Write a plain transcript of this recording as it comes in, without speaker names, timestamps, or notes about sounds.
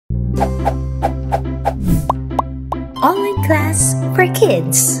Online class for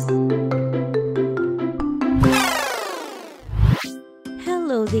kids.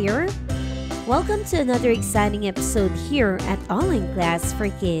 Hello there! Welcome to another exciting episode here at Online Class for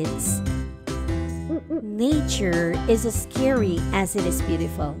Kids. Nature is as scary as it is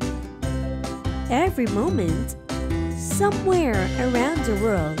beautiful. Every moment, somewhere around the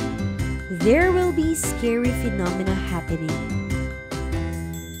world, there will be scary phenomena happening.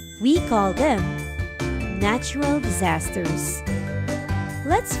 We call them natural disasters.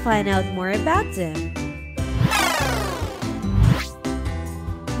 Let's find out more about them.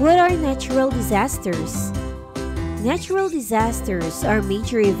 What are natural disasters? Natural disasters are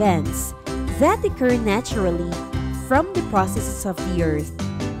major events that occur naturally from the processes of the earth.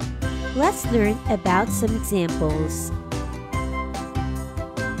 Let's learn about some examples.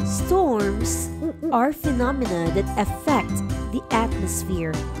 Storms are phenomena that affect the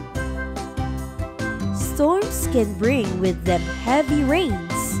atmosphere. Storms can bring with them heavy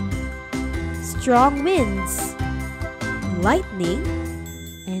rains, strong winds, lightning,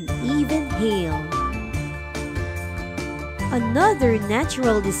 and even hail. Another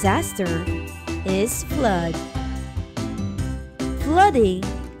natural disaster is flood. Flooding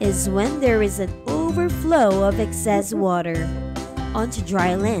is when there is an overflow of excess water onto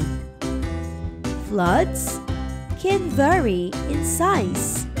dry land. Floods can vary in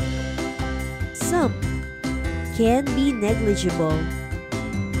size. Some can be negligible,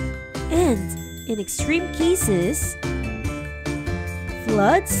 and in extreme cases,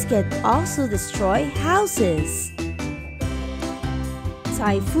 floods can also destroy houses.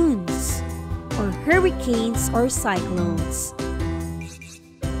 Typhoons, or hurricanes or cyclones,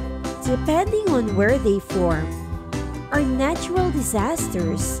 depending on where they form, are natural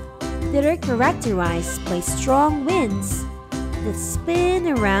disasters that are characterized by strong winds that spin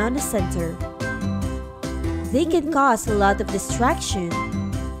around the center. They can cause a lot of destruction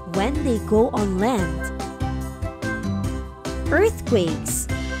when they go on land. Earthquakes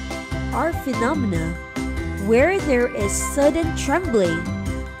are phenomena where there is sudden trembling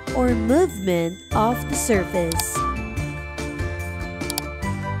or movement of the surface.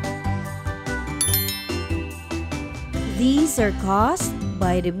 These are caused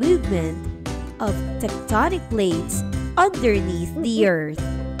by the movement of tectonic plates underneath the earth.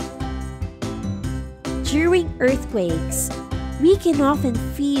 During earthquakes, we can often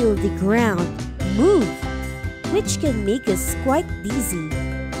feel the ground move, which can make us quite dizzy.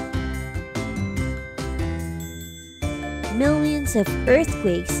 Millions of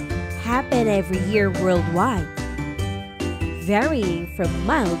earthquakes happen every year worldwide, varying from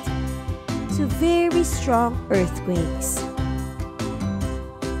mild to very strong earthquakes.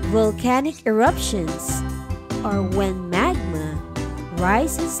 Volcanic eruptions are when magma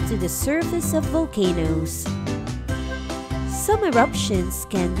rises to the surface of volcanoes. Some eruptions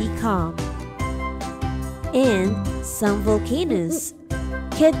can be calm, and some volcanoes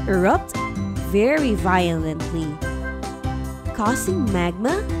can erupt very violently, causing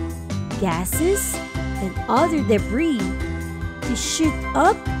magma, gases, and other debris to shoot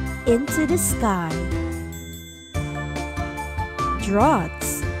up into the sky.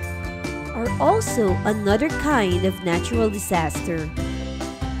 Droughts are also another kind of natural disaster.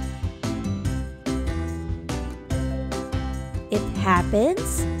 It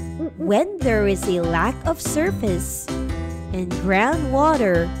happens when there is a lack of surface and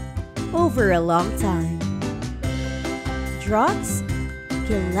groundwater over a long time. Droughts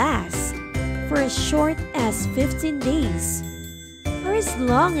can last for as short as 15 days or as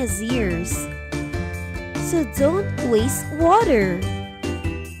long as years. So don't waste water.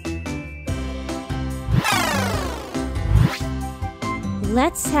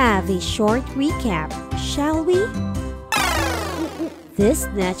 Let's have a short recap, shall we? This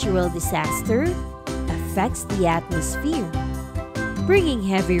natural disaster affects the atmosphere, bringing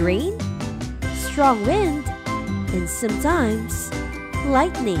heavy rain, strong wind, and sometimes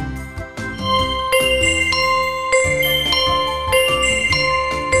lightning.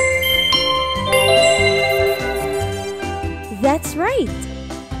 That's right!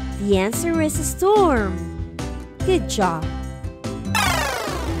 The answer is a storm. Good job!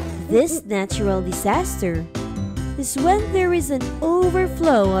 This natural disaster is when there is an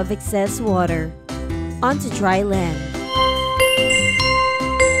overflow of excess water onto dry land.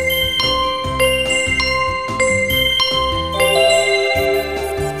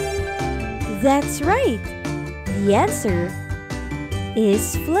 That's right! The answer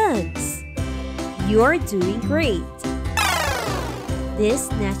is floods. You're doing great!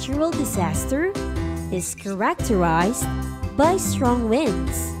 This natural disaster is characterized by strong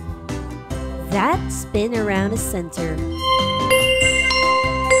winds, that spin around a center.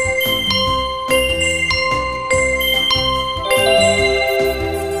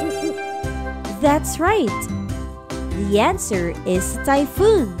 That's right. The answer is a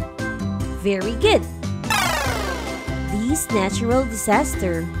typhoon. Very good. This natural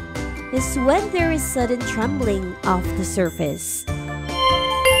disaster is when there is sudden trembling of the surface.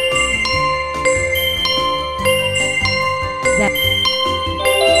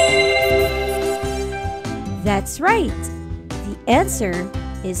 That's right. The answer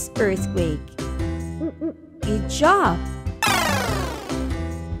is earthquake. Good job.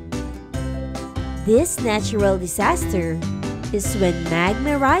 This natural disaster is when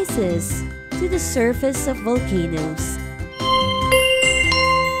magma rises to the surface of volcanoes.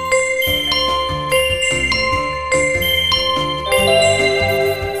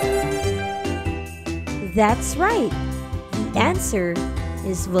 That's right. The answer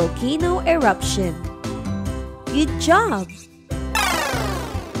is volcano eruption. Good job!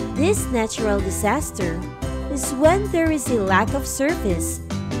 This natural disaster is when there is a lack of surface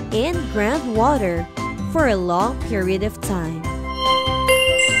and groundwater for a long period of time.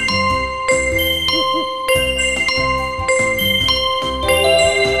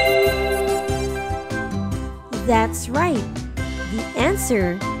 That's right. The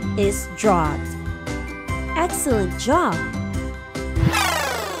answer is drought. Excellent job!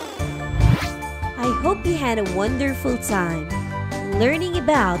 I hope you had a wonderful time learning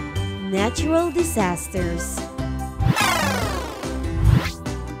about natural disasters.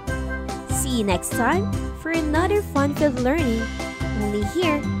 See you next time for another fun-filled learning only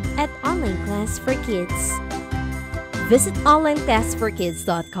here at Online Class for Kids. Visit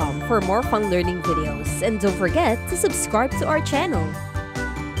onlineclassforkids.com for more fun learning videos and don't forget to subscribe to our channel.